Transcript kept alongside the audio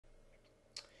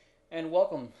And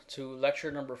welcome to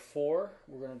lecture number 4.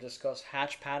 We're going to discuss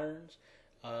hatch patterns,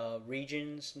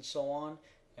 regions, and so on.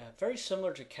 Very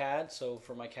similar to CAD, so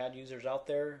for my CAD users out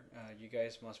there, you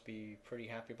guys must be pretty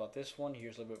happy about this one.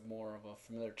 Here's a little bit more of a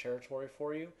familiar territory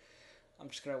for you. I'm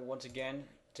just going to, once again,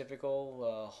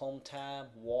 typical home tab,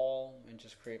 wall, and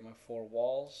just create my 4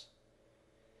 walls.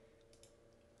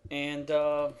 And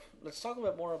let's talk a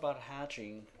bit more about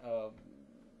hatching.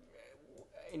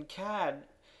 In CAD,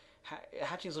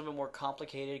 hatching is a little bit more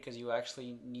complicated because you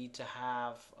actually need to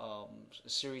have a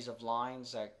series of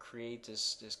lines that create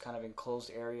this kind of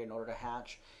enclosed area in order to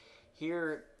hatch.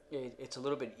 Here it's a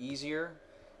little bit easier,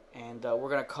 and we're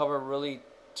going to cover really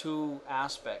 2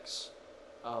 aspects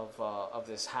of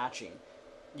this hatching.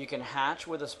 You can hatch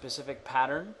with a specific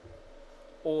pattern,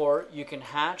 or you can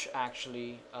hatch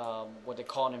actually what they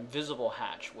call an invisible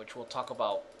hatch, which we'll talk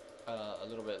about a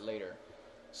little bit later.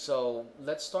 So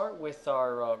let's start with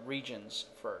our regions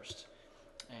first,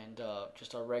 and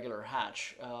just our regular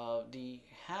hatch. The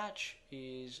hatch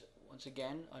is, once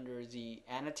again, under the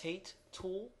Annotate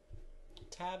tool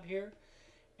tab here,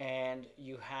 and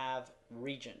you have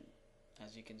region,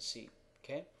 as you can see.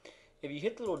 Okay, if you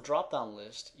hit the little drop-down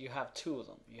list, you have 2 of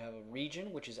them. You have a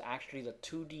region, which is actually the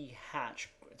 2D hatch.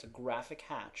 It's a graphic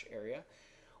hatch area,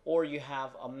 or you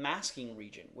have a masking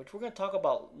region, which we're going to talk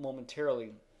about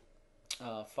momentarily.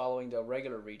 Following the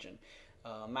regular region.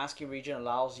 Masking region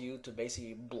allows you to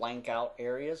basically blank out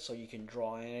areas so you can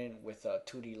draw in with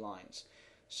 2D lines.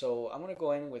 So I'm going to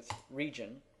go in with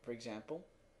region, for example,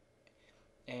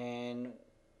 and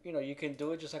you can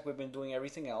do it just like we've been doing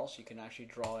everything else. You can actually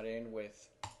draw it in with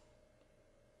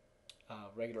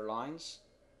regular lines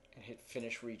and hit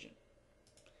finish region,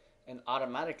 and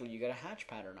automatically you get a hatch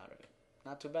pattern out of it.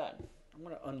 Not too bad. I'm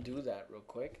going to undo that real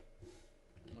quick.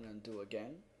 I'm going to undo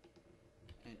again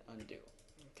and undo.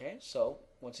 Okay, so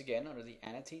once again, under the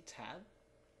Annotate tab,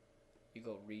 you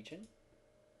go region.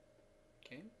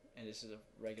 Okay, and this is a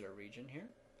regular region here.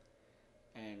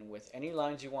 And with any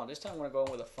lines you want. This time I'm going to go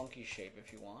in with a funky shape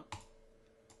if you want.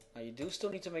 Now you do still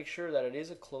need to make sure that it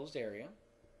is a closed area.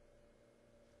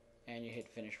 And you hit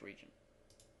finish region.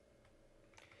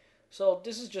 So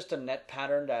this is just a net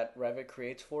pattern that Revit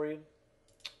creates for you.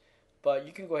 But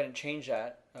you can go ahead and change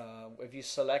that. If you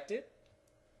select it,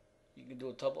 you can do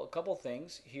a couple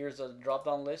things. Here's a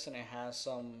drop-down list, and it has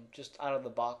some just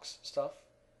out-of-the-box stuff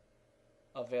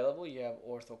available. You have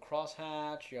ortho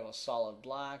crosshatch, you have a solid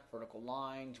black, vertical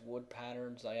lines, wood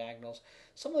patterns, diagonals.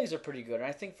 Some of these are pretty good, and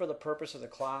I think for the purpose of the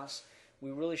class, we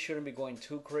really shouldn't be going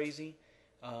too crazy.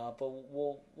 But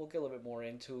we'll get a little bit more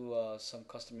into some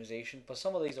customization. But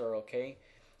some of these are okay.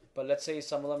 But let's say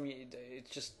some of them,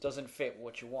 it just doesn't fit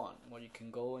what you want. Well, you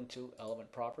can go into element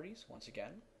properties once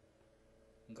again.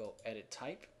 Go edit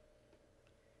type.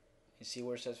 You see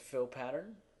where it says fill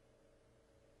pattern,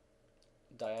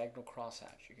 diagonal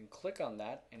crosshatch. You can click on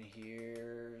that, and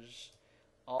here's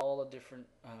all the different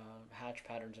hatch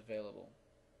patterns available.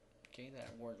 Okay,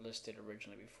 that weren't listed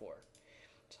originally before.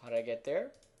 So how did I get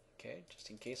there? Okay, just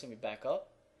in case, let me back up.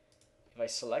 If I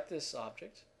select this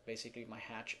object, basically my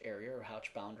hatch area or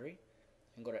hatch boundary,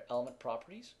 and go to element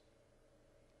properties.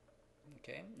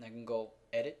 Okay, and I can go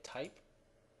edit type.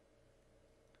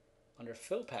 Under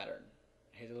fill pattern,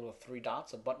 hit a little 3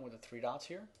 dots, a button with the 3 dots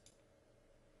here,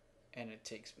 and it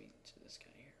takes me to this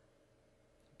guy here.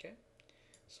 Okay,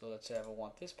 so let's say I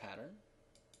want this pattern.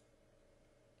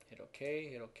 Hit OK,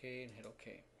 hit OK, and hit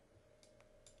OK.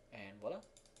 And voila,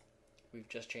 we've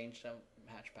just changed the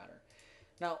hatch pattern.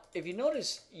 Now, if you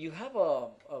notice, you have a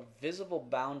visible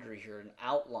boundary here, an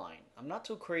outline. I'm not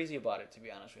too crazy about it, to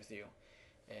be honest with you.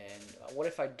 And what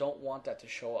if I don't want that to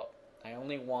show up? I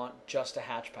only want just a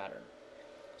hatch pattern.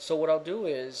 So what I'll do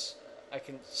is I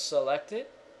can select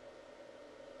it,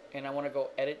 and I want to go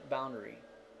edit boundary.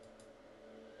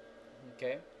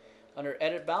 Okay, under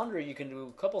edit boundary you can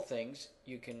do a couple things.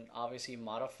 You can obviously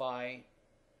modify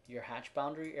your hatch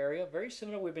boundary area, very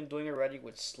similar we've been doing already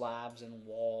with slabs and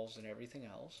walls and everything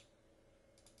else.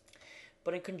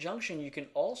 But in conjunction, you can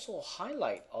also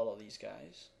highlight all of these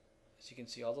guys. As you can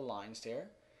see, all the lines there.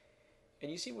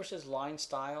 And you see where it says line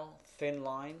style, thin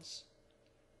lines?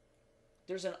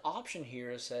 There's an option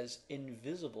here that says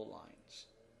invisible lines.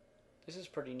 This is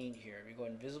pretty neat here. We go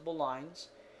invisible lines,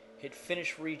 hit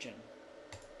finish region.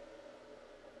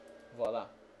 Voila.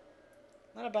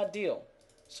 Not a bad deal.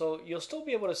 So you'll still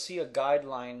be able to see a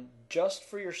guideline just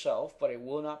for yourself, but it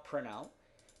will not print out.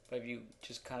 But if you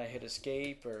just kind of hit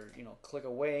escape or click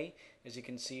away, as you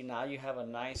can see, now you have a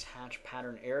nice hatch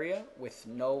pattern area with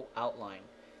no outline.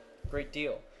 Great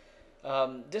deal.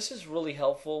 This is really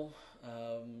helpful.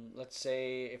 Let's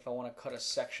say if I want to cut a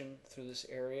section through this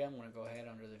area, I'm going to go ahead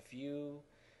under the View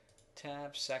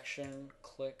tab, Section,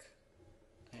 click,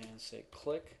 and say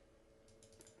click.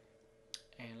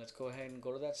 And let's go ahead and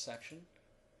go to that section.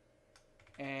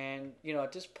 And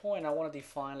at this point, I want to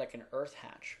define like an earth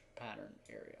hatch pattern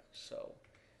area. So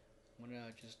I'm going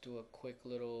to just do a quick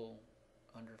little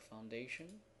under foundation,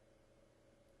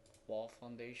 wall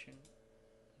foundation.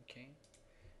 Okay.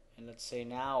 And let's say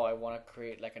now I want to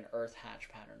create like an earth hatch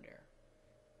pattern there.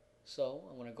 So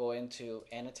I'm going to go into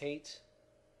annotate,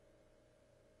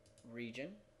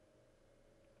 region,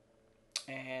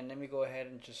 and let me go ahead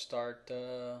and just start.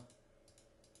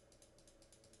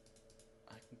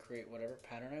 I can create whatever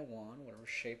pattern I want, whatever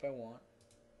shape I want.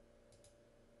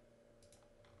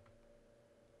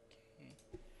 Okay.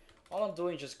 All I'm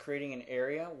doing is just creating an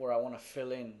area where I want to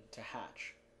fill in to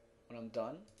hatch. When I'm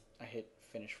done, I hit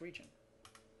finish region.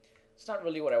 It's not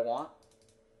really what I want.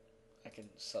 I can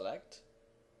select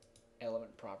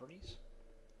element properties,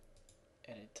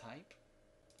 edit type.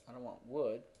 I don't want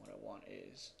wood. What I want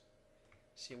is,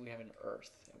 see, we have an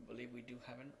earth. I believe we do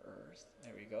have an earth.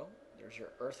 There we go. There's your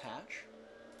earth hatch.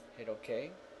 Hit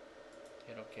OK,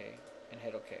 hit OK, and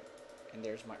hit OK. And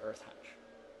there's my earth hatch.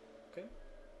 Okay.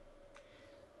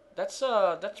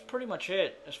 That's pretty much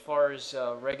it as far as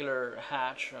regular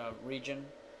hatch, region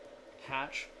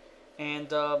hatch. And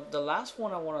the last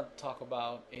one I want to talk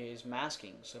about is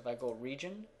masking. So if I go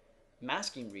region,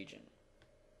 masking region,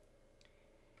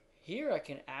 here I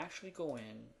can actually go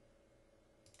in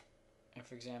and,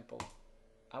 for example,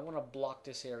 I want to block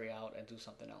this area out and do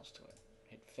something else to it.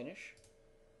 Hit finish.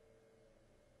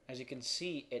 As you can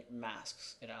see, it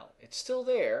masks it out. It's still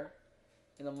there.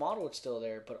 In the model it's still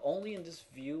there, but only in this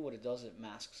view what it does, it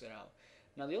masks it out.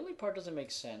 Now the only part that doesn't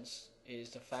make sense is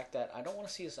the fact that I don't want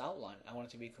to see this outline. I want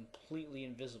it to be completely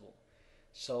invisible.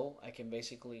 So I can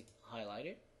basically highlight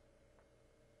it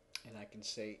and I can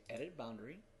say edit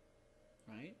boundary,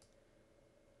 right?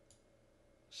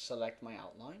 Select my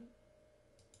outline,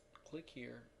 click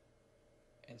here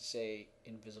and say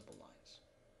invisible lines.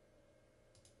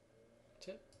 That's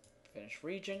it. Finish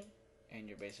region and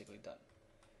you're basically done.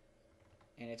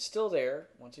 And it's still there.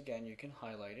 Once again, you can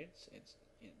highlight it.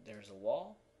 There's a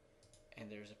wall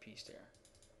and there's a piece there.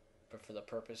 But for the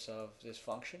purpose of this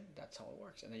function, that's how it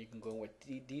works. And then you can go with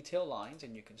detail lines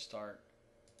and you can start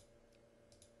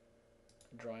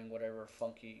drawing whatever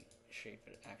funky shape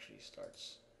it actually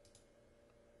starts.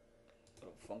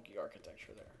 Little funky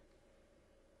architecture there.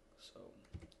 So,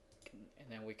 and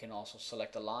then we can also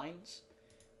select the lines,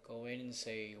 go in and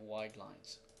say wide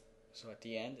lines. So at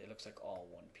the end, it looks like all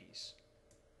one piece.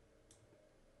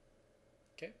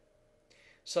 Okay.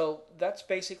 So that's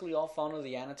basically all found in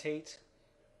the annotate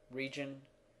region.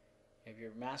 You have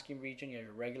your masking region, you have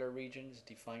your regular regions,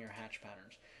 define your hatch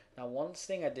patterns. Now one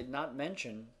thing I did not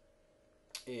mention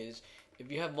is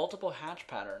if you have multiple hatch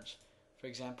patterns, for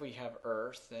example you have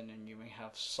earth and then you may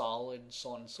have solid and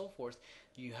so on and so forth,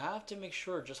 you have to make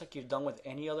sure, just like you've done with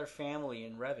any other family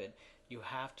in Revit, you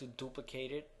have to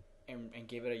duplicate it and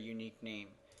give it a unique name.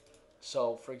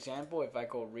 So for example, if I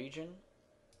go region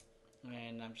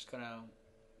and I'm just gonna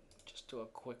do a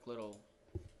quick little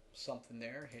something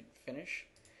there, hit finish.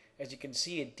 As you can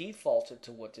see, it defaults it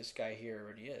to what this guy here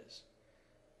already is.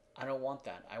 I don't want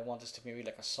that. I want this to be maybe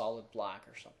like a solid black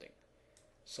or something.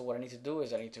 So what I need to do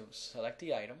is I need to select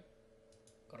the item,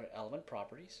 go to element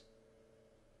properties,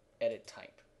 edit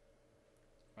type,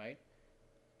 right?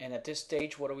 And at this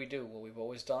stage, what do? What we've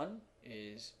always done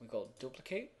is we go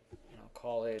duplicate, and I'll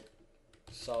call it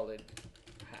solid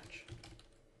hatch.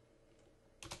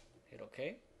 Hit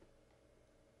OK.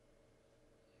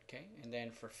 Okay, and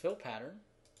then for fill pattern,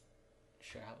 it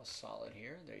should have a solid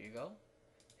here. There you go.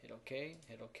 Hit OK,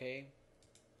 hit OK,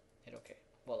 hit OK.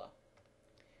 Voila.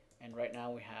 And right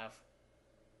now we have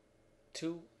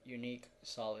two unique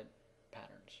solid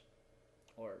patterns,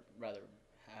 or rather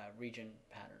region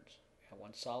patterns. We have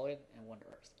one solid and one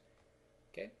earth.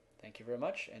 Okay, thank you very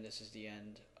much, and this is the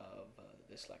end of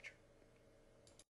this lecture.